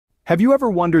Have you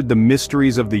ever wondered the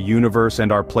mysteries of the universe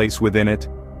and our place within it?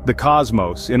 The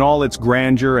cosmos, in all its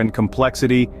grandeur and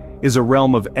complexity, is a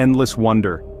realm of endless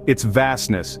wonder. Its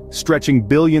vastness, stretching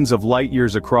billions of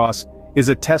light-years across, is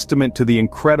a testament to the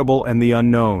incredible and the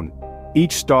unknown.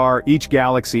 Each star, each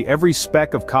galaxy, every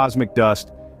speck of cosmic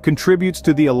dust, contributes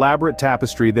to the elaborate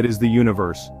tapestry that is the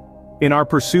universe. In our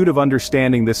pursuit of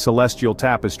understanding this celestial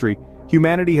tapestry,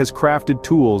 humanity has crafted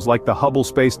tools like the Hubble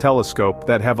Space Telescope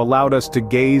that have allowed us to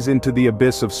gaze into the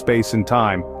abyss of space and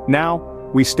time. Now,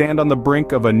 we stand on the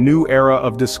brink of a new era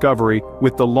of discovery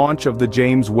with the launch of the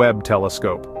James Webb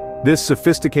Telescope. This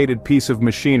sophisticated piece of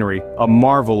machinery, a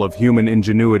marvel of human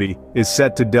ingenuity, is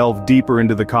set to delve deeper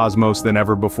into the cosmos than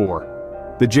ever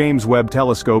before. The James Webb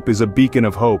Telescope is a beacon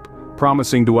of hope,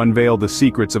 promising to unveil the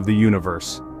secrets of the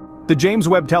universe. The James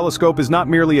Webb Telescope is not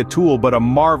merely a tool but a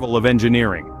marvel of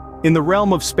engineering. In the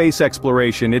realm of space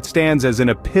exploration, it stands as an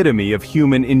epitome of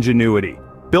human ingenuity.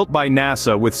 Built by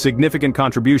NASA with significant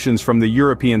contributions from the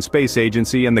European Space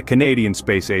Agency and the Canadian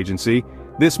Space Agency,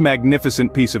 this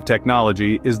magnificent piece of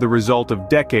technology is the result of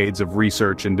decades of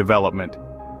research and development.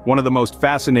 One of the most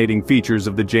fascinating features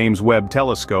of the James Webb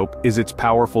Telescope is its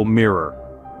powerful mirror.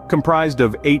 Comprised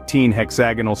of 18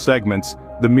 hexagonal segments,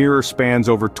 the mirror spans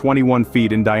over 21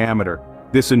 feet in diameter.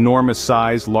 This enormous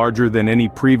size, larger than any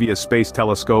previous space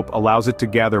telescope, allows it to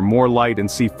gather more light and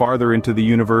see farther into the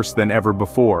universe than ever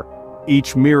before.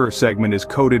 Each mirror segment is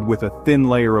coated with a thin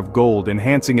layer of gold,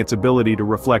 enhancing its ability to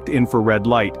reflect infrared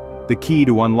light, the key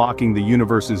to unlocking the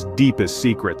universe's deepest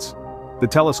secrets. The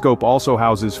telescope also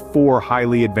houses 4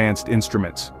 highly advanced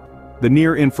instruments. The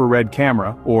near-infrared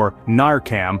camera, or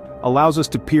NIRCam, allows us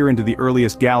to peer into the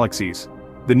earliest galaxies.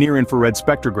 The near-infrared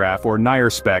spectrograph, or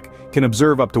NIRSpec, can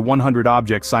observe up to 100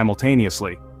 objects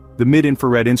simultaneously. The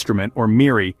mid-infrared instrument, or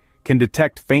MIRI, can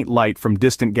detect faint light from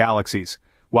distant galaxies,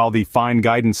 while the fine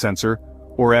guidance sensor,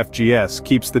 or FGS,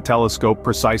 keeps the telescope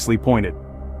precisely pointed.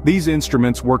 These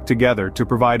instruments work together to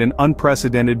provide an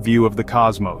unprecedented view of the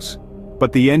cosmos.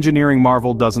 But the engineering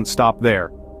marvel doesn't stop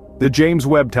there. The James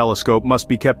Webb Telescope must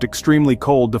be kept extremely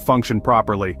cold to function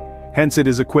properly, hence it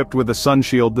is equipped with a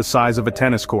sunshield the size of a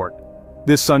tennis court.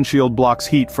 This sunshield blocks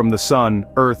heat from the sun,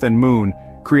 earth and moon,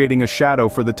 creating a shadow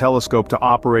for the telescope to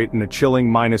operate in a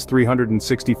chilling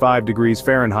 -365 degrees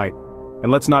Fahrenheit.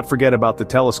 And let's not forget about the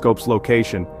telescope's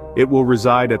location. It will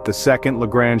reside at the second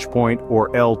Lagrange point, or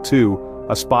L2,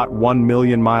 a spot 1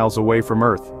 million miles away from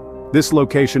Earth. This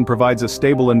location provides a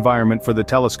stable environment for the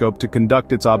telescope to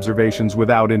conduct its observations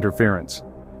without interference.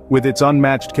 With its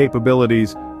unmatched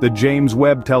capabilities, the James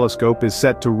Webb Telescope is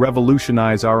set to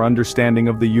revolutionize our understanding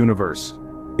of the universe.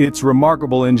 Its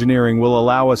remarkable engineering will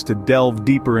allow us to delve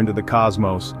deeper into the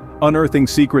cosmos, unearthing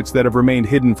secrets that have remained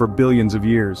hidden for billions of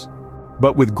years.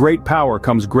 But with great power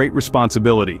comes great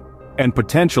responsibility, and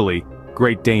potentially,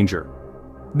 great danger.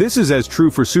 This is as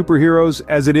true for superheroes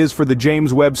as it is for the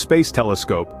James Webb Space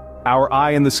Telescope, our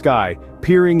eye in the sky,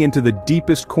 peering into the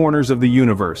deepest corners of the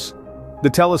universe. The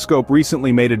telescope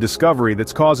recently made a discovery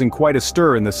that's causing quite a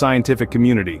stir in the scientific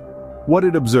community. What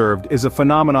it observed is a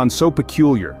phenomenon so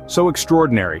peculiar, so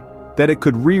extraordinary, that it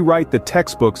could rewrite the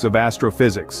textbooks of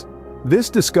astrophysics. This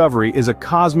discovery is a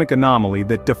cosmic anomaly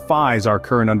that defies our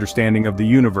current understanding of the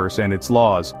universe and its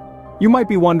laws. You might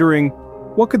be wondering,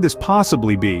 what could this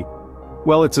possibly be?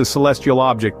 Well, it's a celestial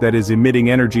object that is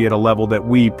emitting energy at a level that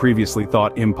we previously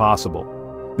thought impossible.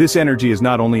 This energy is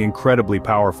not only incredibly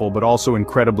powerful but also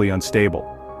incredibly unstable.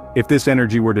 If this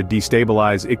energy were to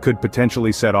destabilize, it could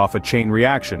potentially set off a chain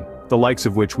reaction, the likes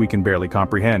of which we can barely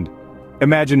comprehend.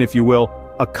 Imagine, if you will,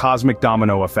 a cosmic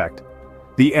domino effect.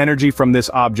 The energy from this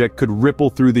object could ripple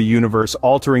through the universe,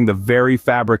 altering the very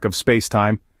fabric of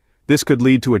space-time. This could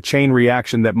lead to a chain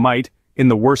reaction that might, in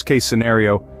the worst-case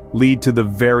scenario, lead to the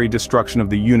very destruction of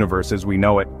the universe as we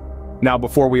know it. Now,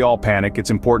 before we all panic, it's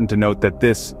important to note that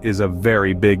this is a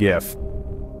very big if.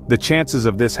 The chances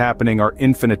of this happening are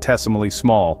infinitesimally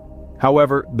small.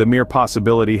 However, the mere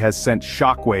possibility has sent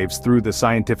shockwaves through the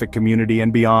scientific community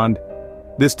and beyond.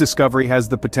 This discovery has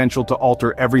the potential to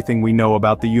alter everything we know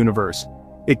about the universe.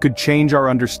 It could change our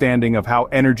understanding of how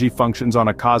energy functions on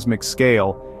a cosmic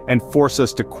scale and force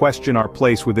us to question our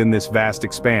place within this vast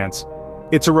expanse.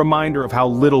 It's a reminder of how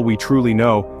little we truly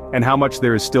know and how much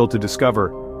there is still to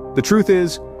discover. The truth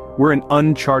is, we're in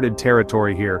uncharted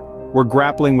territory here. We're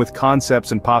grappling with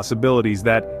concepts and possibilities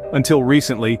that, until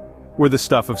recently, were the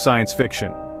stuff of science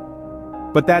fiction.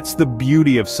 But that's the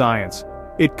beauty of science.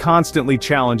 It constantly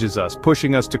challenges us,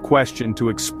 pushing us to question, to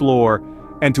explore,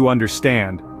 and to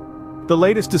understand. The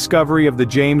latest discovery of the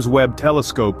James Webb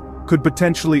Telescope could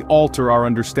potentially alter our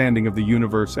understanding of the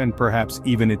universe and perhaps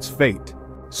even its fate.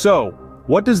 So,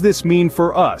 What does this mean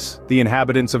for us, the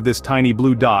inhabitants of this tiny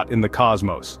blue dot in the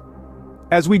cosmos?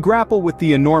 As we grapple with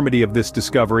the enormity of this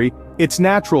discovery, it's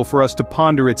natural for us to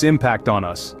ponder its impact on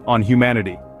us, on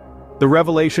humanity. The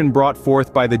revelation brought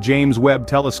forth by the James Webb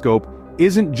Telescope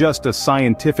isn't just a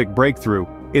scientific breakthrough,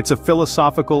 it's a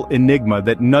philosophical enigma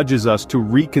that nudges us to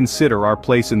reconsider our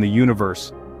place in the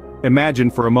universe.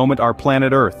 Imagine for a moment our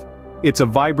planet Earth. It's a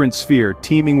vibrant sphere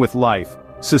teeming with life,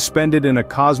 suspended in a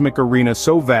cosmic arena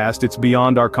so vast it's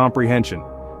beyond our comprehension.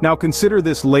 Now consider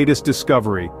this latest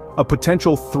discovery, a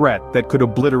potential threat that could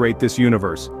obliterate this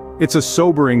universe. It's a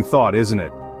sobering thought, isn't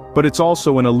it? But it's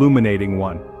also an illuminating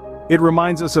one. It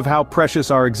reminds us of how precious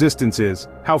our existence is,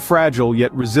 how fragile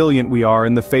yet resilient we are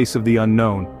in the face of the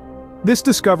unknown. This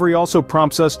discovery also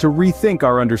prompts us to rethink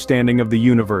our understanding of the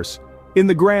universe. In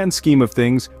the grand scheme of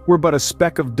things, we're but a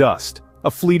speck of dust, a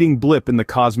fleeting blip in the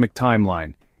cosmic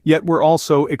timeline. Yet we're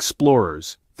also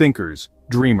explorers, thinkers,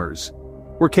 dreamers.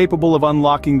 We're capable of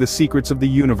unlocking the secrets of the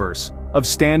universe, of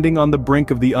standing on the brink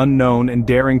of the unknown and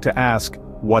daring to ask,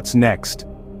 what's next?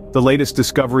 The latest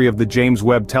discovery of the James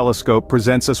Webb Telescope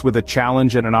presents us with a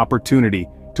challenge and an opportunity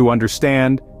to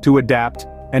understand, to adapt,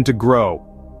 and to grow.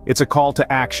 It's a call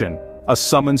to action, a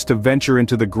summons to venture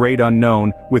into the great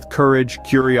unknown with courage,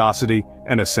 curiosity,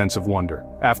 and a sense of wonder.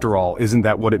 After all, isn't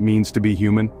that what it means to be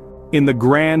human? In the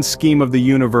grand scheme of the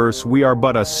universe, we are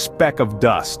but a speck of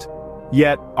dust.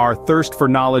 Yet, our thirst for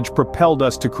knowledge propelled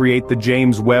us to create the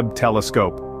James Webb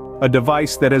Telescope, a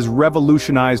device that has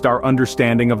revolutionized our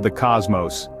understanding of the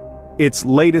cosmos. Its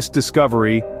latest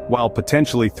discovery, while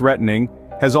potentially threatening,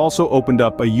 has also opened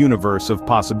up a universe of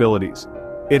possibilities.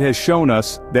 It has shown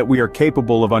us that we are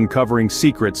capable of uncovering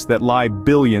secrets that lie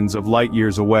billions of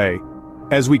light-years away.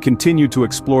 As we continue to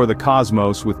explore the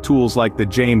cosmos with tools like the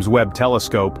James Webb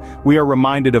Telescope, we are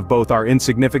reminded of both our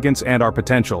insignificance and our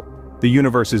potential. The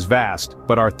universe is vast,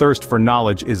 but our thirst for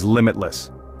knowledge is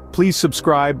limitless. Please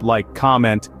subscribe, like,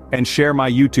 comment, and share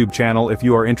my YouTube channel if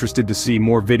you are interested to see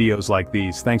more videos like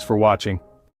these. Thanks for watching.